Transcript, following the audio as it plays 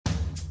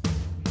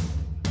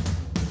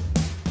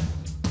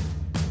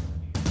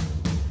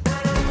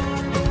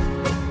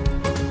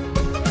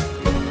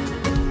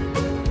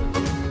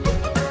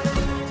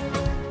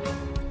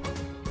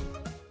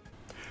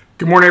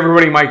Good morning,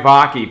 everybody. Mike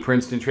Vacchi,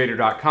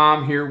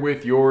 PrincetonTrader.com, here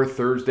with your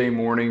Thursday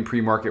morning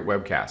pre-market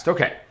webcast.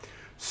 Okay,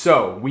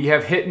 so we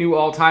have hit new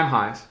all-time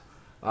highs.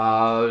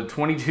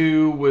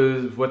 22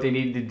 was what they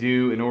needed to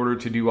do in order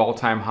to do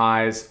all-time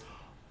highs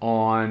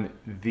on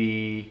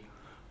the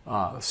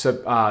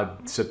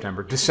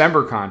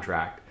December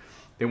contract.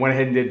 They went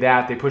ahead and did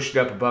that. They pushed it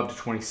up above to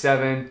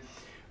 27.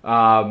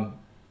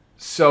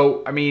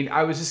 So, I mean,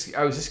 I was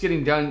just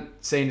getting done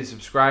saying to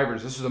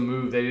subscribers, this was a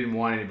move they didn't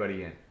want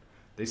anybody in.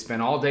 They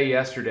spent all day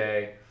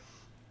yesterday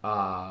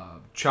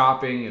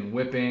chopping and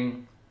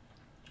whipping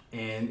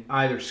and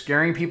either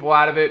scaring people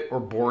out of it or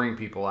boring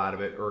people out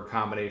of it, or a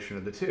combination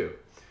of the two.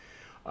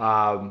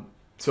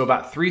 So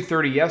about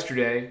 3:30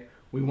 yesterday,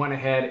 we went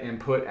ahead and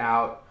put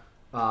out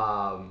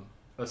a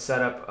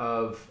setup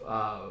of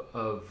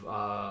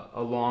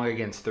a long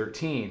against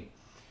 13.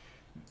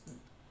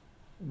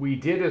 We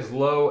did as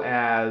low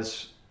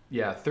as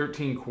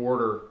 13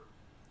 quarter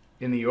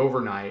in the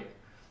overnight.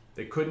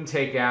 They couldn't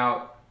take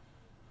out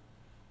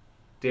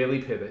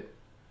daily pivot.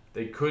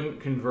 They couldn't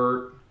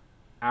convert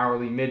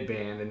hourly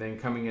midband, and then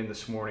coming in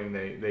this morning,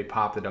 they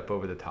popped it up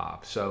over the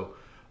top. So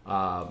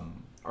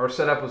our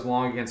setup was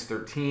long against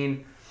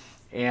 13,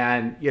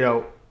 and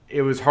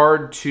it was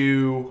hard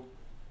to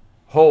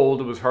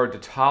hold. It was hard to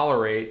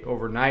tolerate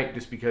overnight,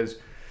 just because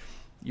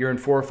you're in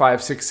 4,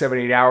 5, 6, 7,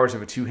 8 hours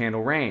of a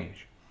two-handle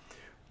range.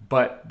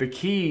 But the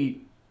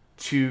key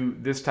to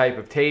this type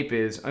of tape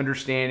is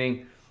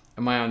understanding,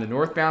 am I on the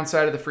northbound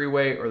side of the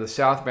freeway or the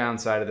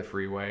southbound side of the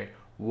freeway?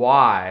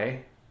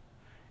 Why?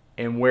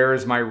 And where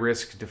is my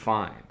risk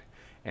defined?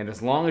 And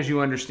as long as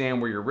you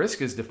understand where your risk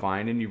is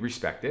defined and you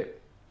respect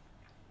it,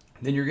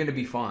 then you're going to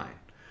be fine.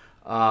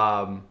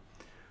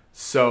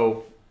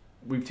 So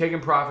we've taken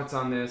profits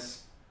on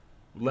this,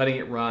 letting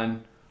it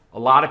run. A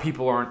lot of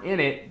people aren't in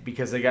it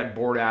because they got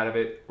bored out of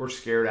it or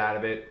scared out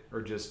of it,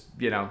 or just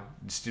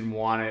didn't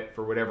want it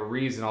for whatever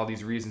reason, all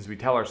these reasons we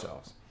tell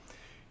ourselves.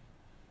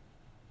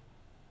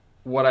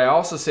 What I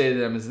also say to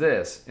them is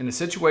this: in a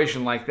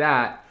situation like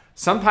that,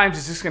 sometimes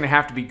it's just going to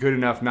have to be good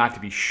enough not to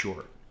be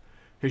short,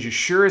 because you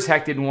sure as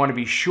heck didn't want to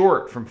be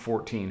short from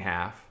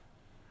 14.5.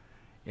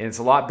 And it's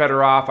a lot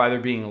better off either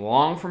being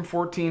long from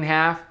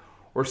 14.5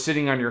 or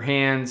sitting on your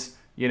hands,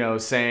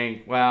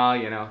 saying, well,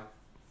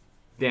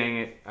 dang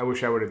it, I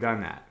wish I would have done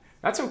that.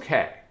 That's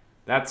okay.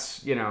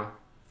 That's woulda,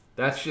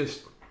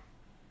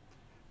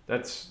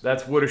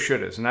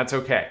 shouldas, and that's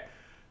okay.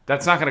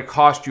 That's not going to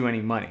cost you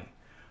any money.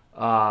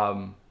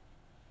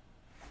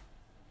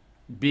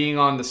 Being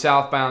on the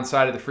southbound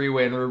side of the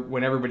freeway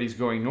when everybody's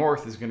going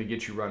north is going to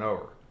get you run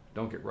over.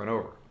 Don't get run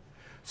over.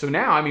 So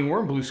now, we're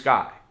in blue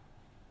sky.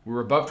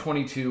 We're above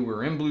 22.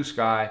 We're in blue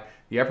sky.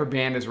 The upper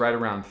band is right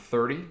around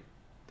 30.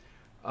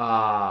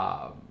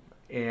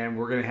 And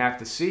we're going to have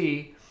to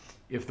see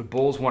if the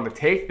bulls want to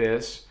take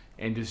this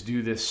and just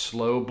do this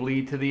slow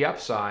bleed to the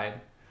upside,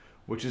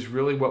 which is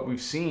really what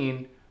we've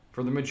seen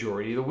for the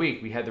majority of the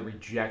week. We had the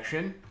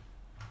rejection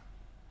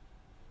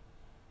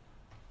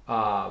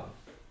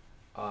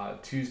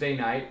Tuesday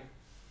night.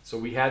 So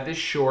we had this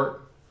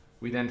short.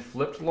 We then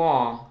flipped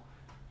long.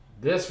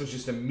 This was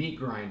just a meat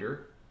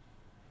grinder.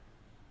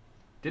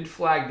 Did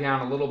flag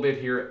down a little bit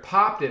here. It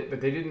popped it,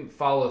 but they didn't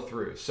follow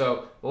through.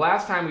 So the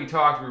last time we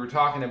talked, we were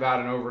talking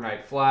about an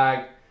overnight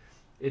flag.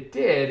 It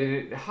did, and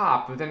it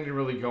hopped, but then it didn't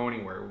really go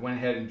anywhere. We went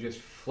ahead and just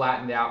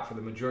flattened out for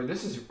the majority.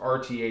 This is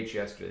RTH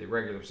yesterday,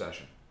 regular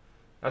session.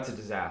 That's a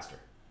disaster,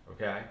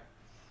 okay?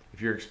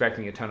 If you're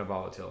expecting a ton of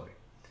volatility.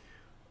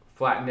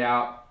 Flattened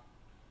out,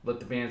 let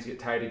the bands get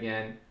tight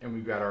again, and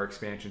we've got our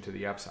expansion to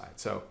the upside.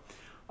 So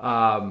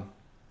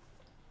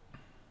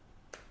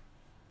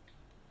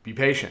be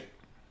patient.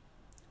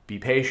 Be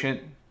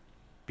patient.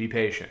 Be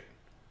patient.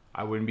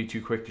 I wouldn't be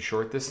too quick to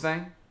short this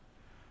thing.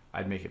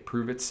 I'd make it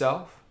prove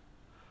itself.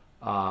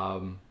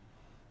 And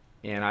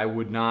I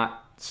would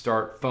not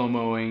start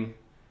FOMOing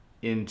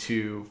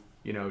into,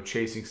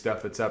 chasing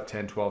stuff that's up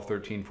 10, 12,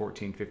 13,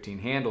 14, 15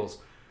 handles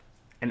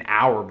an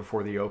hour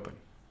before the open.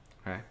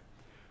 Okay.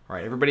 All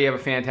right. Everybody have a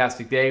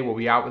fantastic day. We'll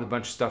be out with a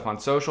bunch of stuff on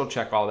social.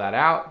 Check all that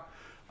out.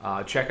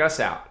 Check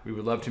us out. We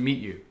would love to meet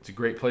you. It's a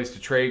great place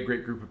to trade,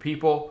 great group of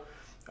people.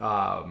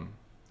 My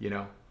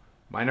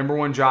number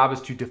one job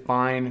is to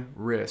define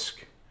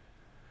risk.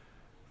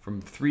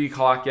 From 3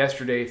 o'clock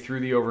yesterday through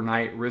the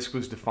overnight, risk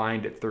was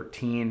defined at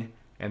 13,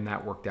 and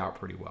that worked out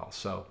pretty well.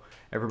 So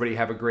everybody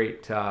have a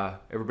great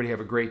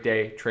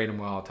day. Trade them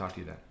well. I'll talk to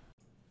you then.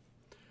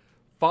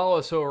 Follow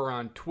us over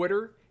on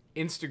Twitter,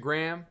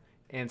 Instagram,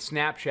 and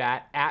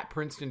Snapchat at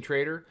Princeton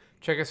Trader.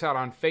 Check us out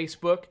on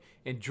Facebook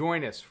and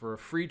join us for a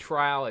free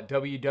trial at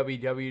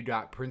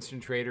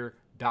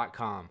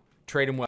www.princetontrader.com. Trade them well.